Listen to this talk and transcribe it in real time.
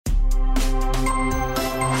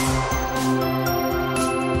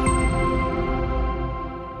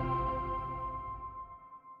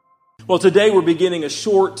Well, today we're beginning a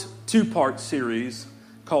short two-part series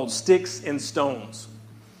called Sticks and Stones.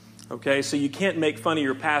 Okay, so you can't make fun of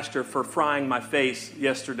your pastor for frying my face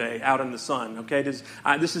yesterday out in the sun. Okay,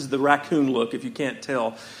 this is the raccoon look, if you can't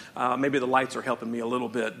tell. Maybe the lights are helping me a little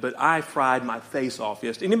bit, but I fried my face off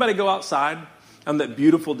yesterday. Anybody go outside on that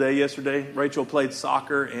beautiful day yesterday? Rachel played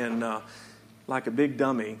soccer, and like a big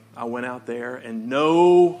dummy, I went out there and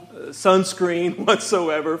no sunscreen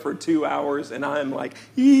whatsoever for 2 hours, and I'm like,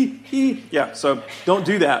 yeah, so don't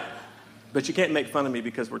do that. But you can't make fun of me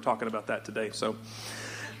because we're talking about that today. So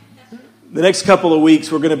the next couple of weeks,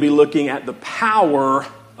 we're going to be looking at the power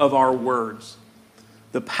of our words.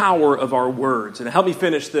 The power of our words. And help me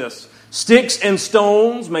finish this. Sticks and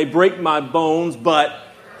stones may break my bones, but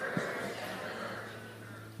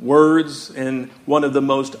words, and one of the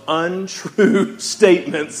most untrue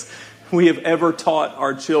statements we have ever taught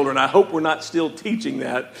our children. I hope we're not still teaching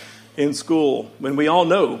that in school, when we all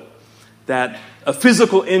know that a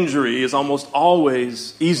physical injury is almost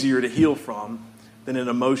always easier to heal from than an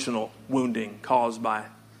emotional wounding caused by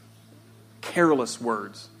careless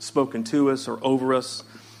words spoken to us or over us.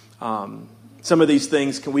 Some of these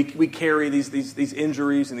things, we carry these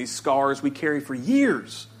injuries and these scars we carry for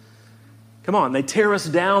years. Come on, they tear us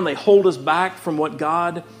down. They hold us back from what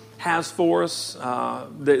God has for us.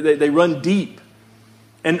 They run deep.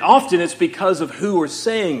 And often it's because of who are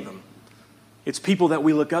saying them. It's people that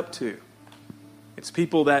we look up to. It's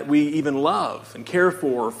people that we even love and care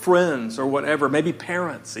for, friends or whatever, maybe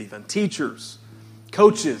parents even, teachers,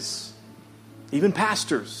 coaches, even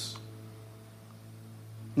pastors.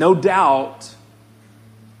 No doubt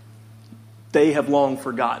they have long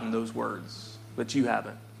forgotten those words, but you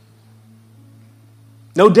haven't.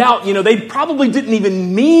 No doubt, they probably didn't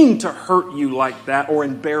even mean to hurt you like that or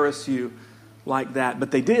embarrass you like that,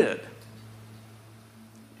 but they did.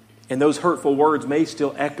 And those hurtful words may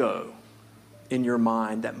still echo in your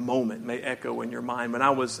mind. That moment may echo in your mind. When I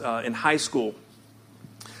was in high school,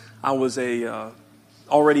 I was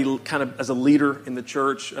already kind of as a leader in the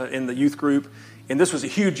church, in the youth group. And this was a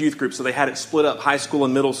huge youth group, so they had it split up, high school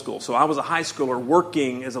and middle school. So I was a high schooler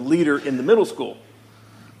working as a leader in the middle school.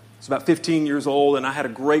 I was about 15 years old, and I had a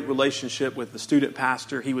great relationship with the student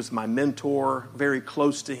pastor. He was my mentor, very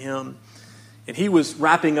close to him. And he was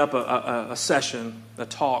wrapping up a session, a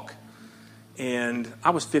talk. And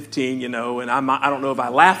I was 15, and I don't know if I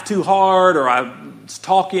laughed too hard or I was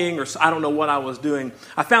talking or I don't know what I was doing.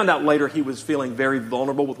 I found out later he was feeling very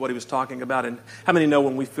vulnerable with what he was talking about. And how many know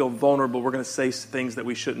when we feel vulnerable, we're going to say things that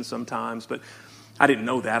we shouldn't sometimes? But I didn't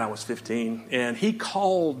know that. I was 15. And he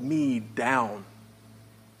called me down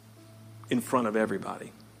in front of everybody.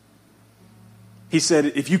 He said,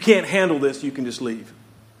 if you can't handle this, you can just leave.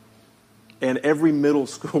 And every middle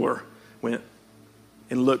schooler went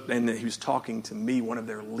and looked, and he was talking to me, one of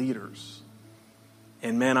their leaders.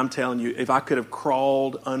 And man, I'm telling you, if I could have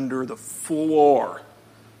crawled under the floor,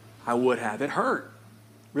 I would have. It hurt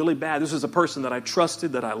really bad. This was a person that I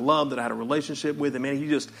trusted, that I loved, that I had a relationship with. And man, he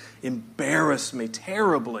just embarrassed me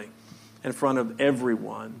terribly in front of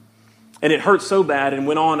everyone. And it hurt so bad and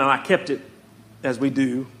went on, and I kept it, as we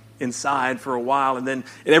do, inside for a while. And then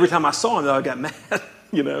every time I saw him, though, I got mad.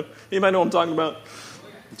 Anybody know what I'm talking about?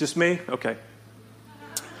 Just me? Okay.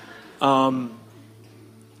 So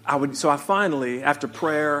I finally, after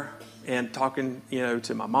prayer and talking,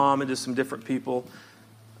 to my mom and just some different people,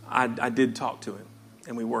 I did talk to him.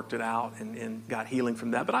 And we worked it out and got healing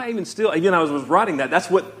from that. But I was writing that.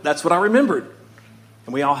 That's what I remembered.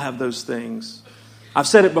 And we all have those things. I've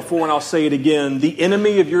said it before and I'll say it again. The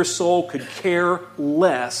enemy of your soul could care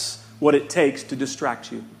less what it takes to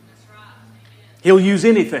distract you. He'll use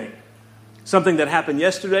anything. Something that happened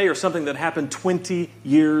yesterday or something that happened 20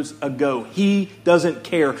 years ago. He doesn't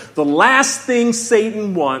care. The last thing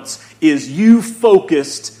Satan wants is you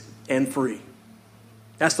focused and free.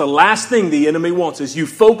 That's the last thing the enemy wants, is you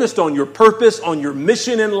focused on your purpose, on your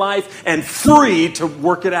mission in life, and free to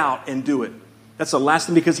work it out and do it. That's the last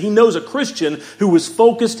thing, because he knows a Christian who is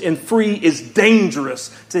focused and free is dangerous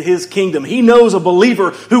to his kingdom. He knows a believer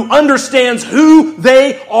who understands who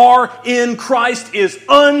they are in Christ is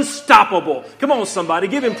unstoppable. Come on, somebody.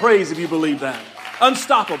 Give him praise if you believe that.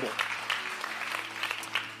 Unstoppable.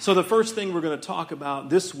 So the first thing we're going to talk about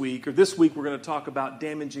this week we're going to talk about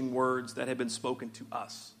damaging words that have been spoken to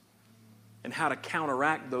us and how to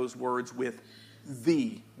counteract those words with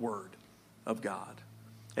the Word of God.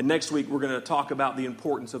 And next week, we're going to talk about the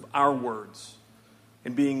importance of our words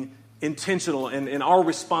and being intentional in our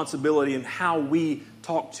responsibility in how we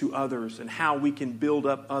talk to others and how we can build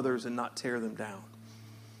up others and not tear them down.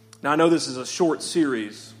 Now, I know this is a short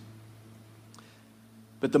series,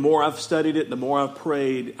 But the more I've studied it, the more I've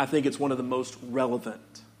prayed, I think it's one of the most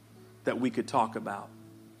relevant that we could talk about.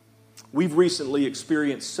 We've recently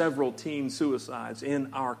experienced several teen suicides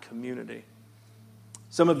in our community.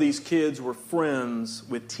 Some of these kids were friends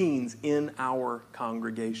with teens in our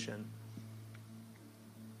congregation.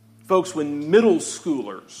 Folks, when middle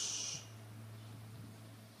schoolers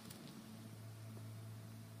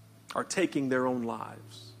are taking their own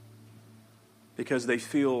lives because they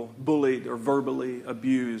feel bullied or verbally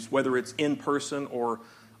abused, whether it's in person or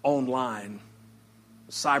online,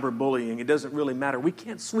 cyberbullying, it doesn't really matter. We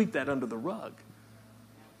can't sweep that under the rug.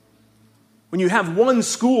 When you have one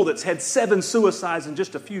school that's had 7 suicides in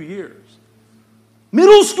just a few years,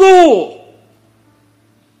 middle school,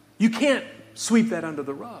 you can't sweep that under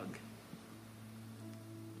the rug.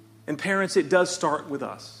 And parents, it does start with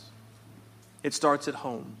us. It starts at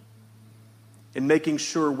home. In making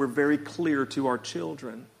sure we're very clear to our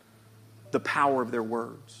children the power of their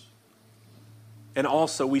words. And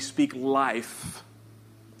also we speak life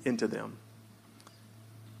into them.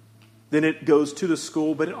 Then it goes to the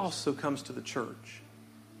school, but it also comes to the church.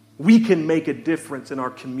 We can make a difference in our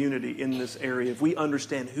community in this area if we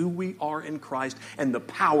understand who we are in Christ and the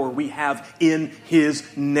power we have in His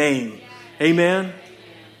name. Amen?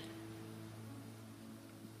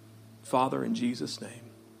 Father, in Jesus' name,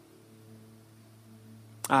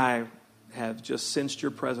 I have just sensed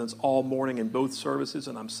your presence all morning in both services,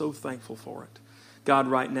 and I'm so thankful for it. God,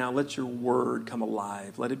 right now, let your word come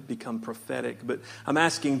alive. Let it become prophetic. But I'm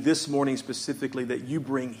asking this morning specifically that you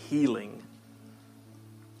bring healing.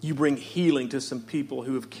 You bring healing to some people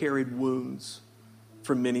who have carried wounds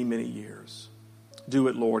for many, many years. Do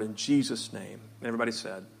it, Lord, in Jesus' name. Everybody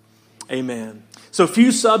said, amen. So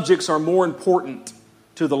few subjects are more important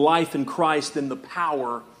to the life in Christ than the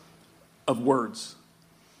power of words.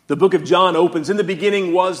 The book of John opens, in the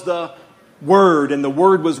beginning was the Word, and the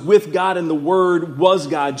Word was with God, and the Word was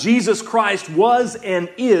God. Jesus Christ was and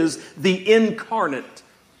is the incarnate,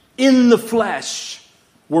 in the flesh,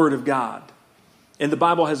 Word of God. And the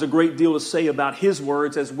Bible has a great deal to say about His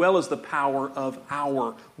words as well as the power of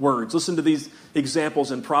our words. Listen to these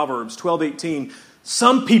examples in Proverbs 12:18.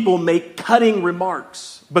 Some people make cutting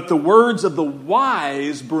remarks, but the words of the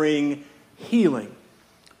wise bring healing.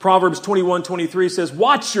 Proverbs 21:23 says,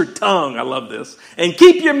 watch your tongue, I love this, and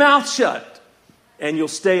keep your mouth shut, and you'll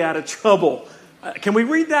stay out of trouble. Can we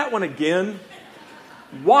read that one again?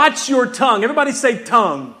 Watch your tongue. Everybody say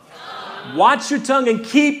tongue. Watch your tongue and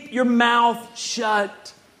keep your mouth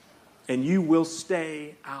shut, and you will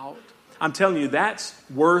stay out. I'm telling you, that's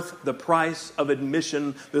worth the price of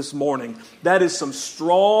admission this morning. That is some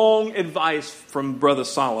strong advice from Brother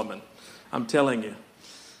Solomon. I'm telling you.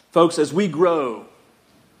 Folks, as we grow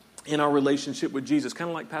in our relationship with Jesus, kind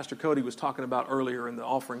of like Pastor Cody was talking about earlier in the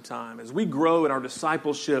offering time, as we grow in our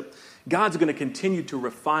discipleship, God's going to continue to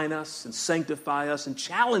refine us and sanctify us and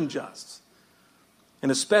challenge us,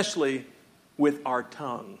 and especially with our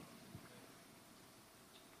tongue.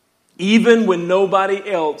 Even when nobody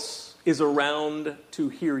else is around to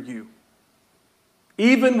hear you.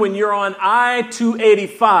 Even when you're on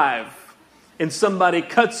I-285 and somebody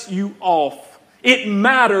cuts you off, it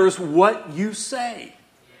matters what you say.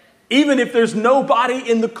 Even if there's nobody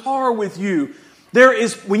in the car with you,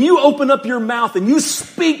 when you open up your mouth and you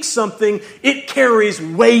speak something, it carries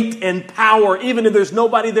weight and power, even if there's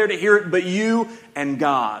nobody there to hear it but you and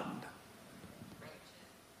God.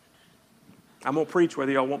 I'm going to preach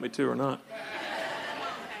whether y'all want me to or not.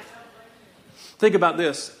 Think about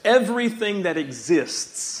this. Everything that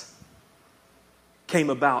exists came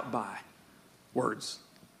about by words.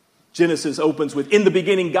 Genesis opens with, in the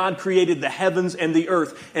beginning, God created the heavens and the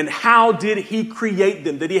earth. And how did He create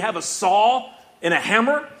them? Did He have a saw and a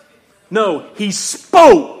hammer? No, He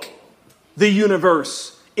spoke the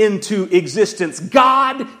universe into existence.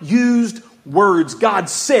 God used words. God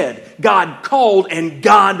said, God called, and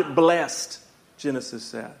God blessed, Genesis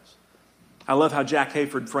says. I love how Jack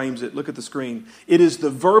Hayford frames it. Look at the screen. It is the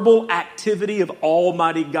verbal activity of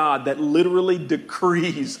Almighty God that literally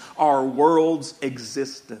decrees our world's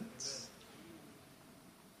existence.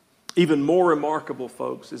 Even more remarkable,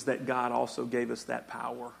 folks, is that God also gave us that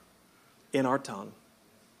power in our tongue.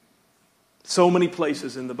 So many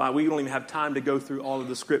places in the Bible. We don't even have time to go through all of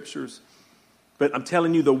the scriptures. But I'm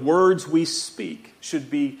telling you, the words we speak should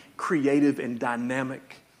be creative and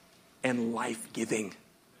dynamic and life-giving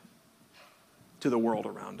to the world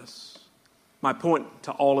around us. My point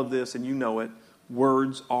to all of this, and you know it,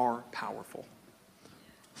 words are powerful.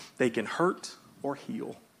 They can hurt or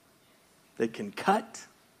heal. They can cut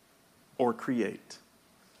or create.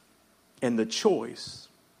 And the choice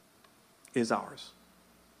is ours.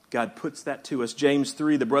 God puts that to us. James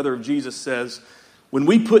 3, the brother of Jesus, says, when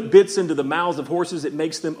we put bits into the mouths of horses, it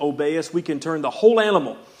makes them obey us. We can turn the whole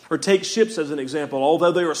animal. Or take ships as an example.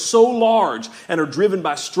 Although they are so large and are driven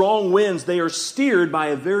by strong winds, they are steered by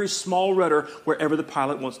a very small rudder wherever the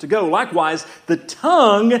pilot wants to go. Likewise, the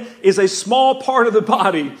tongue is a small part of the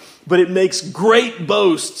body, but it makes great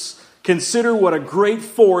boasts. Consider what a great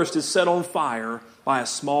forest is set on fire by a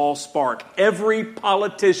small spark. Every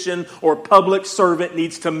politician or public servant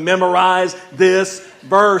needs to memorize this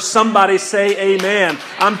verse. Somebody say amen.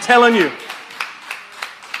 I'm telling you,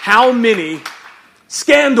 how many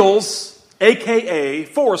scandals, a.k.a.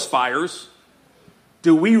 forest fires,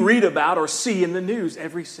 do we read about or see in the news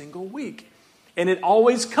every single week? And it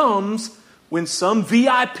always comes when some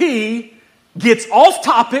VIP gets off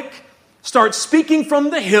topic, starts speaking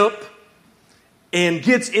from the hip, and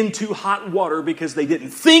gets into hot water because they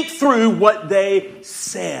didn't think through what they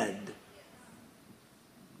said.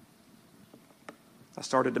 I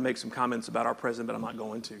started to make some comments about our president, but I'm not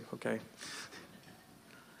going to, okay?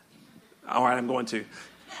 All right, I'm going to.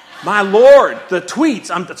 My Lord, the tweets,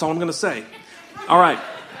 that's all I'm going to say. All right.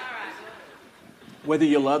 Whether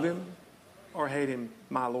you love him or hate him,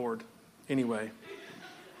 my Lord. Anyway,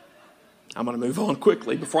 I'm going to move on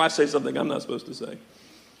quickly before I say something I'm not supposed to say.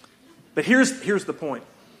 But here's the point.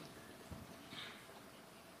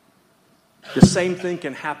 The same thing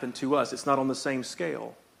can happen to us. It's not on the same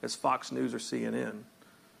scale as Fox News or CNN.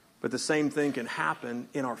 But the same thing can happen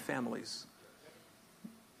in our families,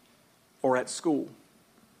 or at school,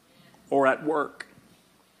 or at work.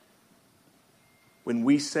 When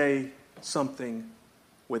we say something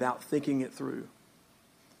without thinking it through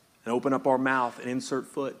and open up our mouth and insert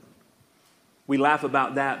foot, we laugh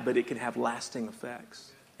about that, but it can have lasting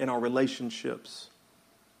effects in our relationships.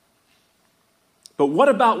 But what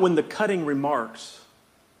about when the cutting remarks?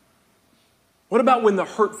 What about when the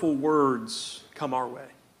hurtful words come our way?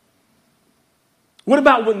 What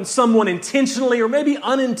about when someone intentionally or maybe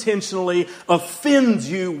unintentionally offends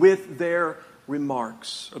you with their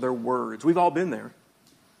remarks or their words? We've all been there.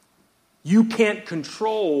 You can't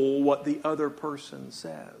control what the other person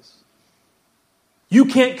says. You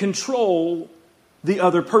can't control the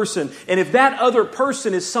other person. And if that other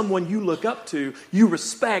person is someone you look up to, you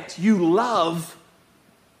respect, you love,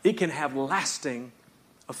 it can have lasting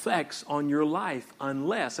effects on your life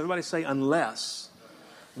unless, everybody say unless,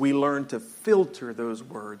 we learn to filter those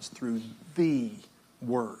words through the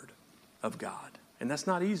Word of God. And that's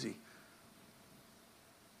not easy.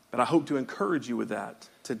 But I hope to encourage you with that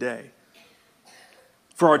today.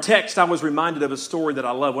 For our text, I was reminded of a story that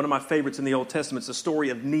I love. One of my favorites in the Old Testament is the story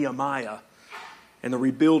of Nehemiah and the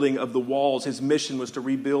rebuilding of the walls. His mission was to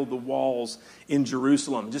rebuild the walls in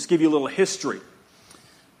Jerusalem. Just give you a little history.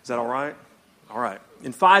 Is that all right? All right.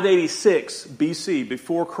 In 586 BC,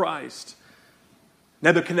 before Christ,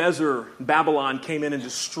 Nebuchadnezzar, Babylon came in and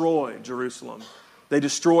destroyed Jerusalem. They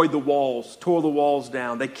destroyed the walls, tore the walls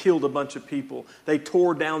down. They killed a bunch of people. They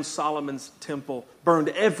tore down Solomon's temple, burned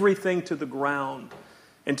everything to the ground,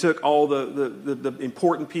 and took all the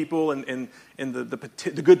important people and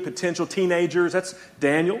the good potential teenagers. That's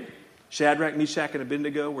Daniel, Shadrach, Meshach, and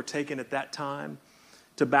Abednego were taken at that time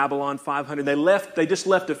to Babylon 500. They just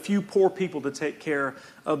left a few poor people to take care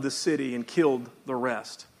of the city and killed the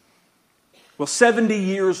rest. Well, 70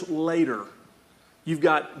 years later, you've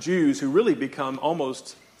got Jews who really become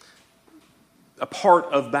almost a part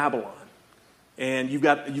of Babylon. And you've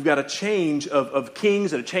got a change of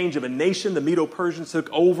kings and a change of a nation. The Medo-Persians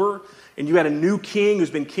took over. And you got a new king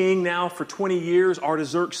who's been king now for 20 years,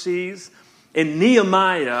 Artaxerxes. And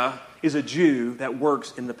Nehemiah is a Jew that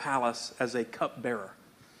works in the palace as a cupbearer.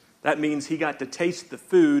 That means he got to taste the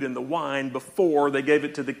food and the wine before they gave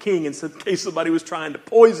it to the king. And so in case somebody was trying to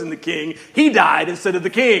poison the king, he died instead of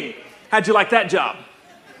the king. How'd you like that job?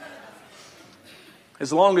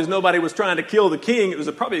 As long as nobody was trying to kill the king, it was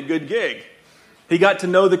probably a good gig. He got to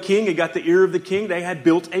know the king. He got the ear of the king. They had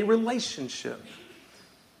built a relationship.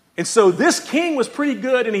 And so this king was pretty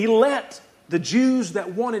good, and he let the Jews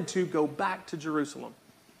that wanted to go back to Jerusalem.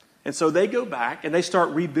 And so they go back, and they start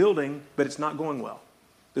rebuilding, but it's not going well.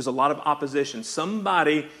 There's a lot of opposition.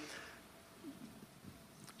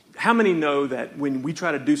 How many know that when we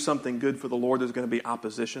try to do something good for the Lord, there's going to be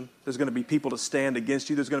opposition? There's going to be people to stand against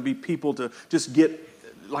you. There's going to be people to just get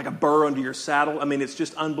like a burr under your saddle. I mean, it's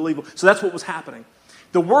just unbelievable. So that's what was happening.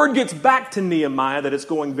 The word gets back to Nehemiah that it's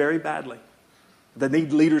going very badly. They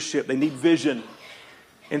need leadership. They need vision.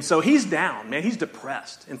 And so he's down, man. He's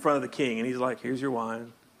depressed in front of the king. And he's like, here's your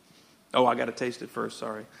wine. Oh, I got to taste it first,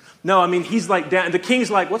 sorry. No, I mean, he's like down. The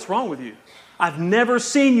king's like, what's wrong with you? I've never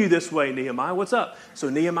seen you this way, Nehemiah. What's up? So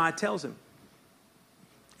Nehemiah tells him.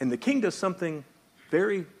 And the king does something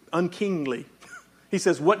very unkingly. He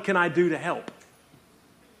says, what can I do to help?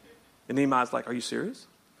 And Nehemiah's like, are you serious?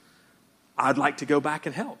 I'd like to go back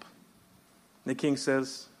and help. And the king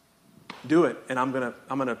says, do it. And I'm going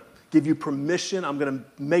to give you permission. I'm going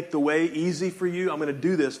to make the way easy for you. I'm going to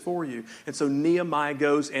do this for you. And so Nehemiah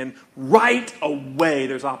goes, and right away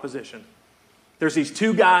there's opposition. There's these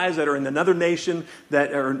two guys that are in another nation,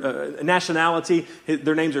 that are nationality.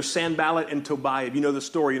 Their names are Sanballat and Tobiah. You know the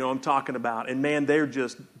story, you know what I'm talking about. And man, they're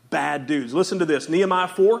just bad dudes. Listen to this. Nehemiah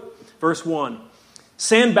 4, verse 1.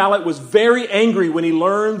 Sanballat was very angry when he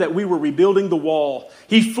learned that we were rebuilding the wall.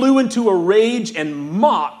 He flew into a rage and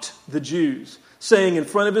mocked the Jews, saying in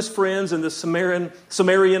front of his friends and the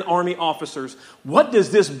Samaritan army officers, what does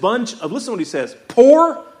this bunch of, listen to what he says,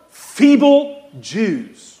 poor, feeble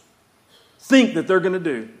Jews think that they're going to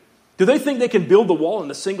do? Do they think they can build the wall in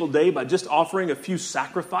a single day by just offering a few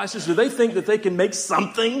sacrifices? Do they think that they can make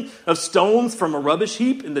something of stones from a rubbish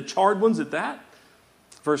heap and the charred ones at that?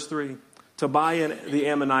 Verse 3. Tobiah the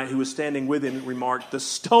Ammonite, who was standing with him, remarked, the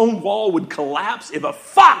stone wall would collapse if a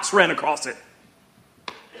fox ran across it.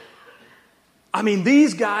 I mean,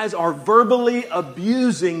 these guys are verbally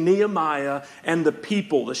abusing Nehemiah and the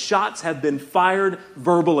people. The shots have been fired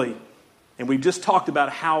verbally. And we've just talked about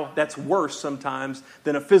how that's worse sometimes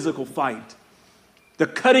than a physical fight. The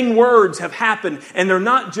cutting words have happened, and they're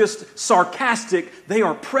not just sarcastic, they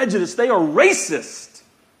are prejudiced, they are racist.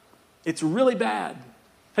 It's really bad.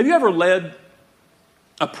 Have you ever led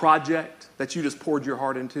a project that you just poured your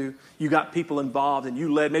heart into? You got people involved and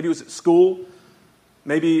you led, maybe it was at school,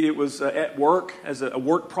 maybe it was at work as a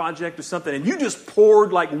work project or something, and you just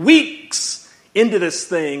poured like weeks into this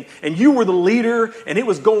thing, and you were the leader, and it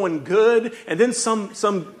was going good, and then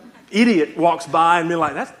some idiot walks by and be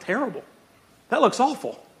like, that's terrible. That looks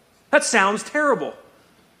awful. That sounds terrible.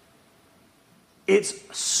 It's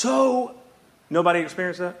so... Nobody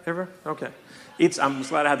experienced that ever? Okay. I'm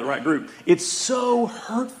just glad I had the right group. It's so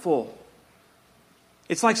hurtful.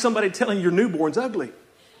 It's like somebody telling your newborn's ugly,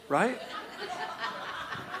 right?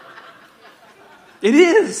 It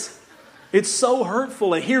is. It's so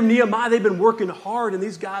hurtful. And here Nehemiah, they've been working hard, and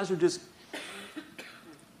these guys are just...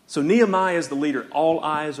 So Nehemiah is the leader. All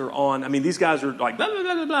eyes are on. I mean, these guys are like, blah, blah,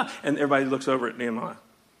 blah, blah, and everybody looks over at Nehemiah.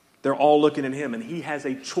 They're all looking at him, and he has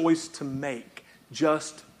a choice to make,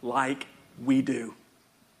 just like we do.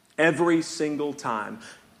 Every single time.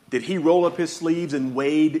 Did he roll up his sleeves and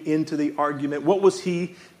wade into the argument? What was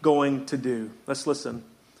he going to do? Let's listen.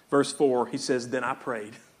 Verse 4, he says, then I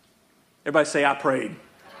prayed. Everybody say, I prayed.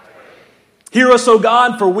 Hear us, O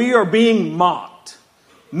God, for we are being mocked.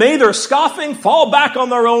 May their scoffing fall back on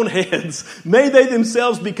their own heads. May they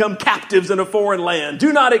themselves become captives in a foreign land.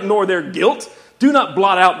 Do not ignore their guilt. Do not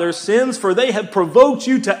blot out their sins, for they have provoked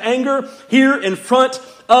you to anger here in front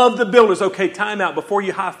of the builders. Okay, time out before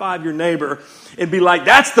you high-five your neighbor and be like,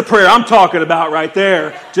 that's the prayer I'm talking about right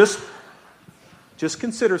there. Just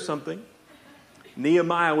consider something.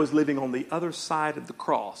 Nehemiah was living on the other side of the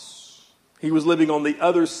cross. He was living on the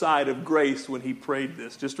other side of grace when he prayed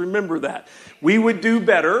this. Just remember that. We would do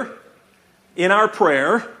better in our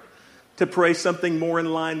prayer to pray something more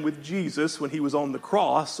in line with Jesus when he was on the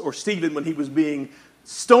cross, or Stephen when he was being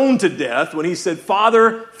stoned to death, when he said,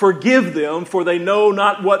 Father, forgive them, for they know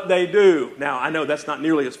not what they do. Now, I know that's not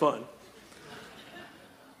nearly as fun.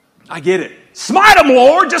 I get it. Smite them,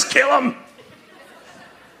 Lord, just kill them.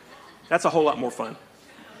 That's a whole lot more fun.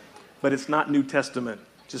 But it's not New Testament.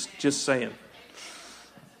 Just saying.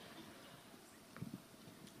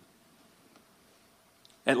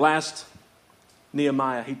 At last,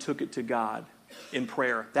 Nehemiah, he took it to God in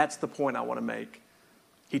prayer. That's the point I want to make.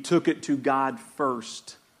 He took it to God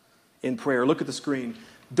first in prayer. Look at the screen.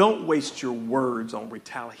 Don't waste your words on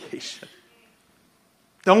retaliation.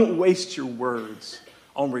 Don't waste your words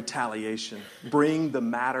on retaliation. Bring the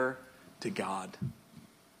matter to God.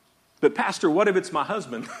 But Pastor, what if it's my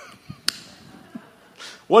husband?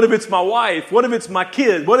 What if it's my wife? What if it's my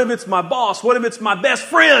kid? What if it's my boss? What if it's my best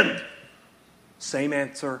friend? Same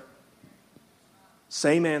answer.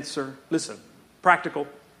 Same answer. Listen, practical,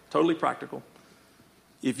 totally practical.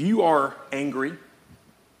 If you are angry,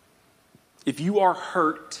 if you are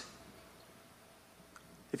hurt,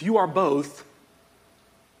 if you are both,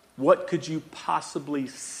 what could you possibly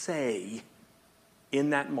say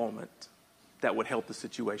in that moment that would help the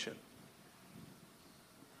situation?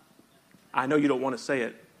 I know you don't want to say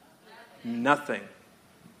it. Nothing.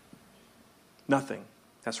 Nothing.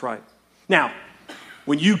 That's right. Now,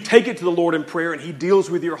 when you take it to the Lord in prayer and he deals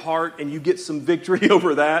with your heart and you get some victory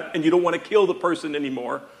over that and you don't want to kill the person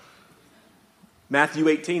anymore, Matthew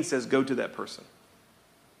 18 says, go to that person.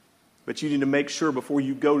 But you need to make sure before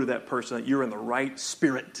you go to that person that you're in the right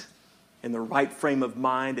spirit, in the right frame of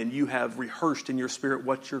mind, and you have rehearsed in your spirit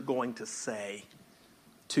what you're going to say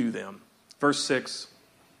to them. Verse 6.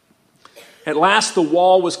 At last the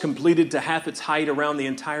wall was completed to half its height around the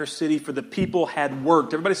entire city, for the people had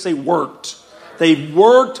worked. Everybody say worked. They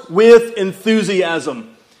worked with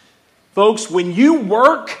enthusiasm. Folks, when you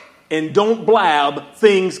work and don't blab,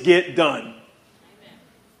 things get done. Amen.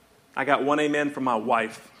 I got one amen from my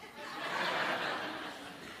wife.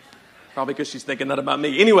 Probably because she's thinking that about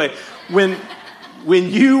me. Anyway, when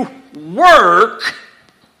you work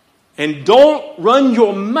and don't run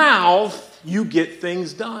your mouth, you get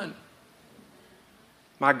things done.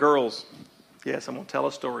 My girls, yes, I'm going to tell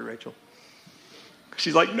a story, Rachel.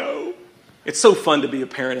 She's like, no. It's so fun to be a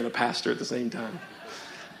parent and a pastor at the same time.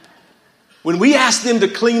 When we asked them to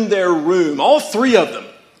clean their room, all three of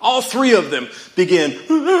them begin,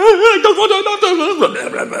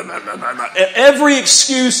 every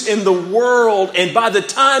excuse in the world, and by the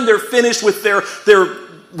time they're finished with their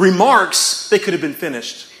remarks, they could have been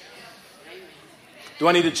finished. Do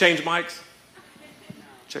I need to change mics?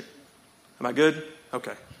 Check. Am I good?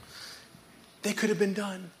 Okay. They could have been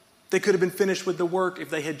done. They could have been finished with the work if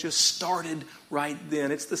they had just started right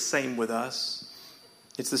then. It's the same with us.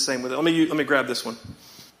 It's the same with it. Let me grab this one.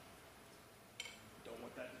 Don't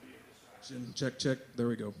want that to be a distraction. Check. There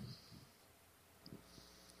we go.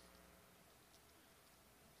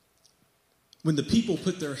 When the people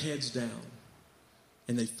put their heads down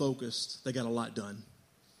and they focused, they got a lot done.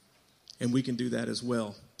 And we can do that as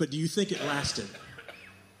well. But do you think it lasted?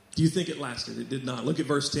 Do you think it lasted? It did not. Look at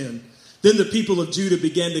verse 10. Then the people of Judah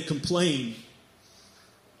began to complain.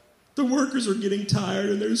 The workers are getting tired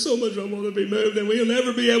and there's so much rubble to be moved and we'll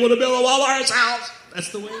never be able to build a wall ourselves.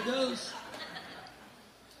 That's the way it goes.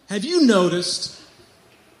 Have you noticed,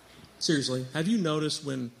 seriously,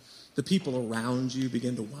 when the people around you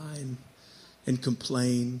begin to whine and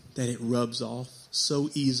complain that it rubs off so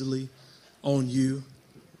easily on you?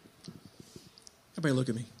 Everybody look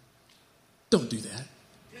at me. Don't do that.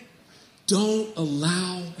 Don't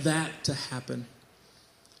allow that to happen.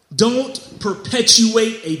 Don't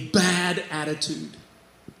perpetuate a bad attitude.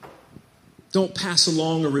 Don't pass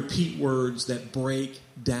along or repeat words that break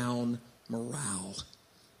down morale.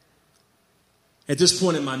 At this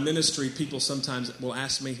point in my ministry, people sometimes will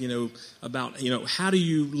ask me, about, how do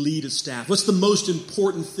you lead a staff? What's the most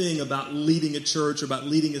important thing about leading a church or about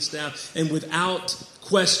leading a staff? And without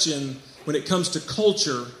question, when it comes to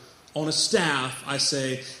culture on a staff, I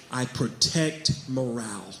say, I protect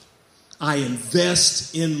morale. I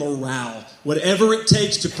invest in morale. Whatever it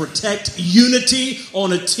takes to protect unity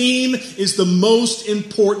on a team is the most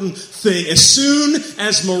important thing. As soon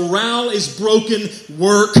as morale is broken,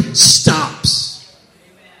 work stops.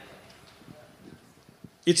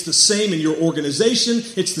 It's the same in your organization.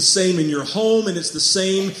 It's the same in your home. And it's the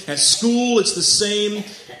same at school. It's the same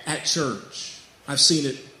at church. I've seen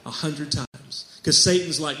it 100 times. Because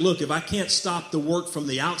Satan's like, look, if I can't stop the work from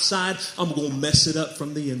the outside, I'm going to mess it up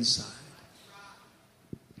from the inside.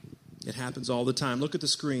 It happens all the time. Look at the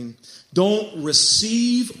screen. Don't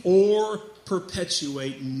receive or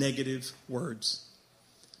perpetuate negative words.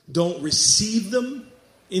 Don't receive them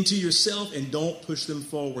into yourself and don't push them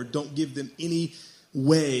forward. Don't give them any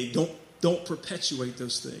way. Don't perpetuate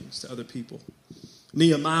those things to other people.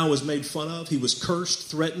 Nehemiah was made fun of. He was cursed,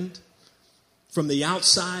 threatened from the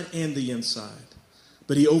outside and the inside.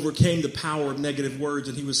 But he overcame the power of negative words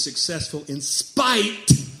and he was successful in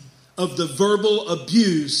spite of the verbal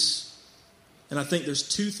abuse. And I think there's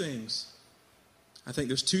two things.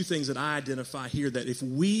 That I identify here that if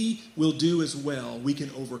we will do as well, we can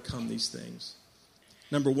overcome these things.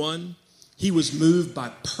 Number one, he was moved by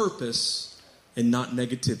purpose and not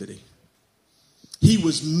negativity. He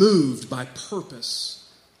was moved by purpose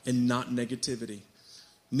and not negativity.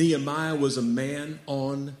 Nehemiah was a man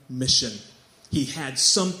on mission. He had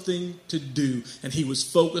something to do, and he was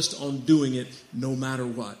focused on doing it no matter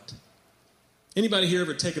what. Anybody here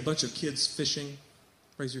ever take a bunch of kids fishing?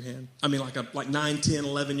 Raise your hand. I mean, like 9, 10,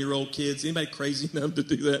 11-year-old kids. Anybody crazy enough to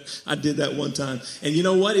do that? I did that one time. And you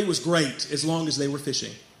know what? It was great as long as they were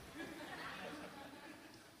fishing.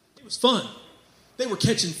 It was fun. They were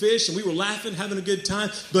catching fish, and we were laughing, having a good time.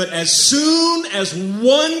 But as soon as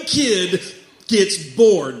one kid gets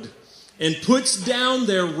bored and puts down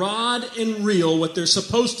their rod and reel, what they're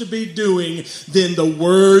supposed to be doing, then the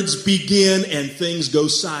words begin and things go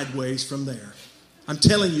sideways from there. I'm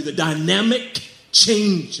telling you, the dynamic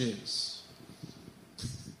changes.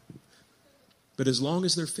 But as long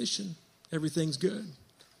as they're fishing, everything's good.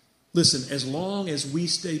 Listen, as long as we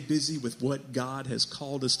stay busy with what God has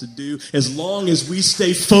called us to do, as long as we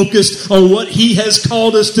stay focused on what He has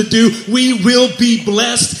called us to do, we will be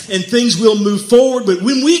blessed and things will move forward. But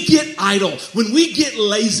when we get idle, when we get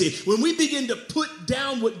lazy, when we begin to put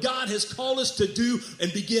down what God has called us to do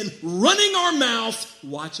and begin running our mouth,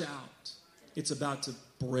 watch out. It's about to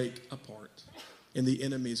break apart and the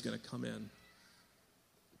enemy is going to come in.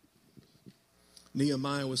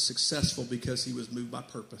 Nehemiah was successful because he was moved by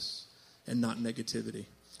purpose and not negativity.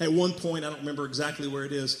 At one point, I don't remember exactly where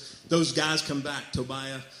it is, those guys come back,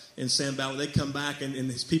 Tobiah and Sanballat, they come back and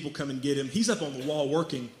his people come and get him. He's up on the wall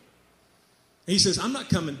working. He says, I'm not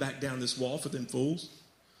coming back down this wall for them fools.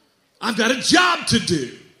 I've got a job to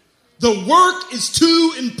do. The work is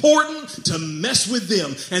too important to mess with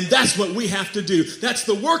them. And that's what we have to do. That's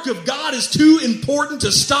the work of God is too important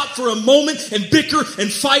to stop for a moment and bicker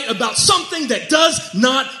and fight about something that does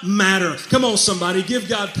not matter. Come on, somebody. Give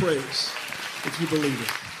God praise if you believe it.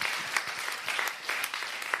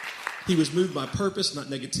 He was moved by purpose, not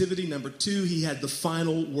negativity. Number 2, he had the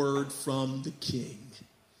final word from the king.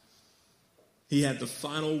 He had the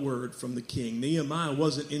final word from the king. Nehemiah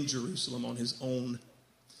wasn't in Jerusalem on his own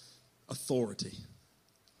authority.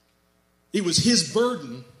 It was his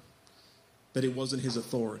burden, but it wasn't his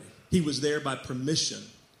authority. He was there by permission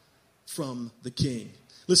from the king.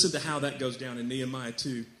 Listen to how that goes down in Nehemiah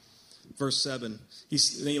 2, verse 7.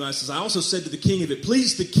 Nehemiah says, I also said to the king, if it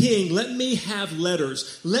please the king, let me have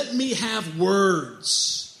letters, let me have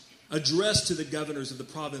words addressed to the governors of the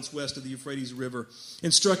province west of the Euphrates River,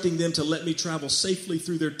 instructing them to let me travel safely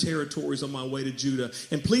through their territories on my way to Judah.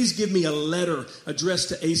 And please give me a letter addressed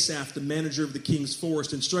to Asaph, the manager of the king's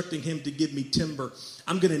forest, instructing him to give me timber.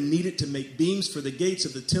 I'm going to need it to make beams for the gates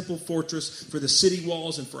of the temple fortress, for the city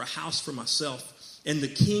walls, and for a house for myself. And the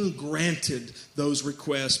king granted those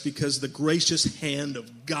requests because the gracious hand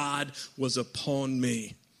of God was upon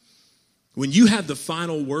me. When you have the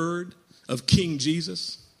final word of King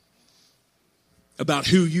Jesus about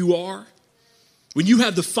who you are, when you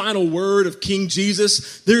have the final word of King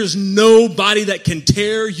Jesus, there's nobody that can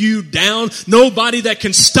tear you down, nobody that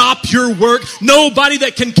can stop your work, nobody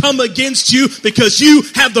that can come against you because you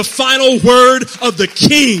have the final word of the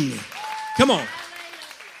King. Come on.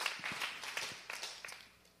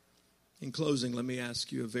 In closing, let me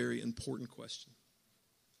ask you a very important question.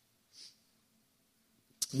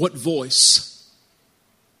 What voice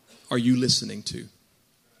are you listening to?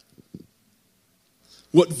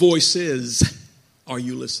 What voices are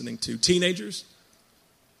you listening to? Teenagers,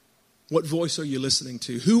 what voice are you listening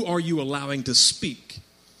to? Who are you allowing to speak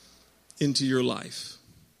into your life?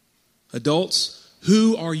 Adults,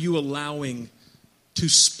 who are you allowing to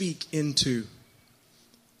speak into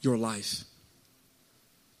your life?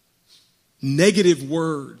 Negative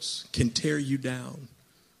words can tear you down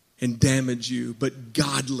and damage you, but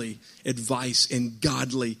godly advice and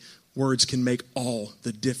godly words can make all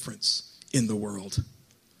the difference in the world.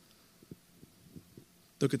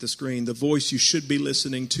 Look at the screen. The voice you should be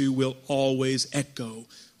listening to will always echo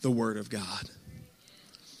the Word of God.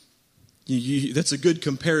 That's a good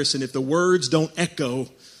comparison. If the words don't echo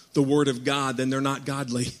the Word of God, then they're not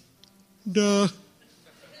godly. Duh.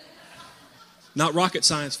 Not rocket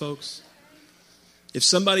science, folks. If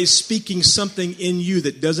somebody's speaking something in you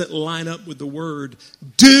that doesn't line up with the Word,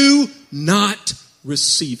 do not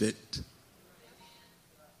receive it.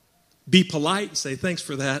 Be polite and say, thanks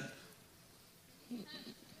for that.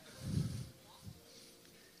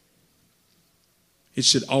 It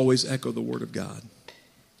should always echo the Word of God.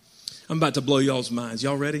 I'm about to blow y'all's minds.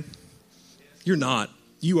 Y'all ready? You're not.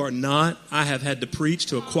 You are not. I have had to preach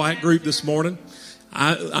to a quiet group this morning.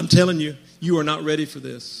 I'm telling you, you are not ready for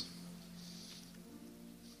this.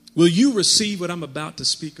 Will you receive what I'm about to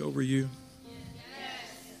speak over you?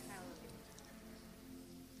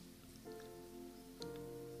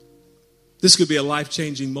 This could be a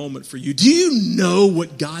life-changing moment for you. Do you know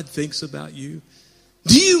what God thinks about you?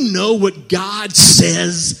 Do you know what God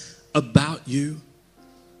says about you?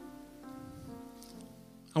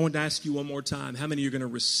 I want to ask you one more time. How many of you are going to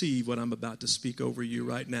receive what I'm about to speak over you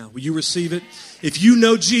right now? Will you receive it? If you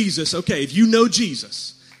know Jesus, okay, if you know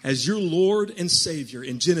Jesus as your Lord and Savior,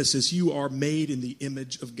 in Genesis, you are made in the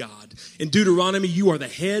image of God. In Deuteronomy, you are the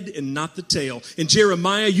head and not the tail. In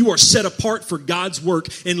Jeremiah, you are set apart for God's work.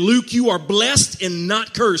 In Luke, you are blessed and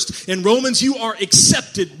not cursed. In Romans, you are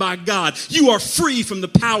accepted by God. You are free from the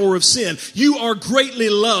power of sin. You are greatly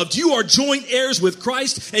loved. You are joint heirs with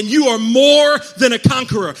Christ, and you are more than a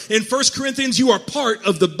conqueror. In 1 Corinthians, you are part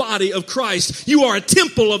of the body of Christ. You are a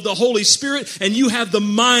temple of the Holy Spirit, and you have the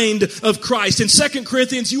mind of Christ. In 2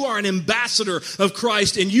 Corinthians, Philippians, you are an ambassador of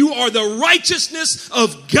Christ, and you are the righteousness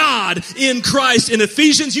of God in Christ. In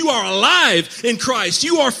Ephesians, you are alive in Christ.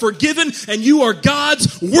 You are forgiven, and you are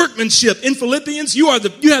God's workmanship. In Philippians, you have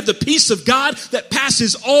the peace of God that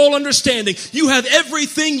passes all understanding. You have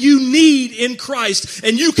everything you need in Christ,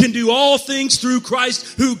 and you can do all things through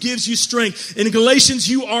Christ who gives you strength. In Galatians,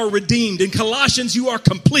 you are redeemed. In Colossians, you are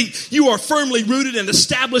complete. You are firmly rooted and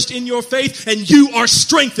established in your faith, and you are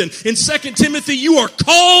strengthened. In 2 Timothy, you are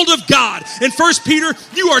called of God. In 1 Peter,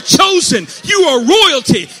 you are chosen. You are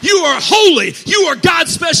royalty. You are holy. You are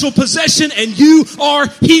God's special possession, and you are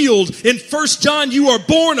healed. In 1 John, you are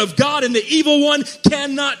born of God, and the evil one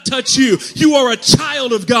cannot touch you. You are a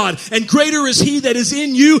child of God, and greater is he that is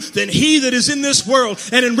in you than he that is in this world.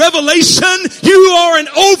 And in Revelation, you are an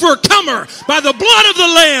overcomer by the blood of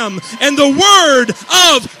the Lamb and the word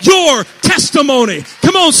of your testimony.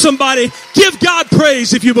 Come on, somebody. Give God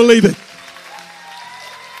praise if you believe it.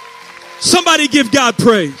 Somebody give God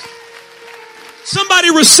praise.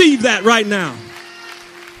 Somebody receive that right now.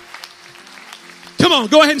 Come on,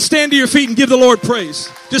 go ahead and stand to your feet and give the Lord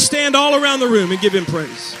praise. Just stand all around the room and give him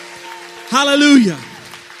praise. Hallelujah.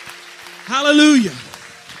 Hallelujah.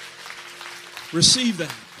 Receive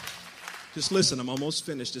that. Just listen, I'm almost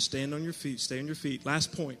finished. Just stand on your feet. Stay on your feet.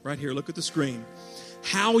 Last point right here. Look at the screen.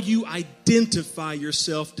 How you identify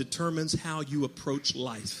yourself determines how you approach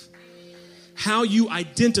life. How you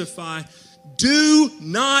identify. Do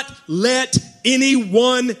not let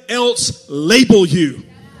anyone else label you.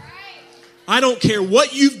 I don't care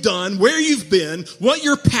what you've done, where you've been, what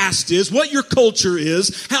your past is, what your culture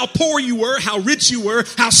is, how poor you were, how rich you were,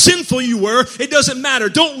 how sinful you were. It doesn't matter.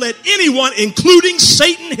 Don't let anyone, including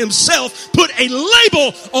Satan himself, put a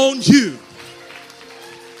label on you.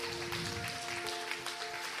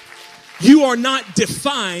 You are not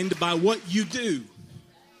defined by what you do.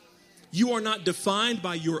 You are not defined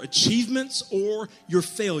by your achievements or your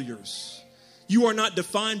failures. You are not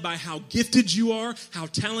defined by how gifted you are, how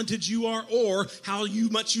talented you are, or how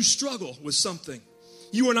much you struggle with something.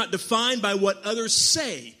 You are not defined by what others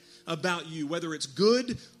say about you, whether it's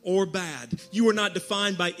good or bad. You are not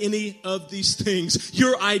defined by any of these things.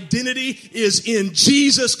 Your identity is in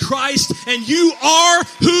Jesus Christ, and you are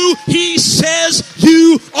who he says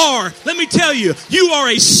you are. Let me tell you, you are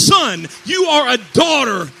a son, you are a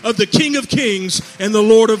daughter of the King of Kings and the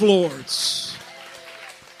Lord of Lords.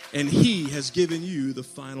 And he has given you the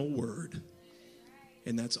final word.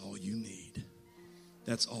 And that's all you need.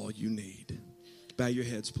 That's all you need. Bow your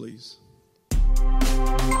heads, please.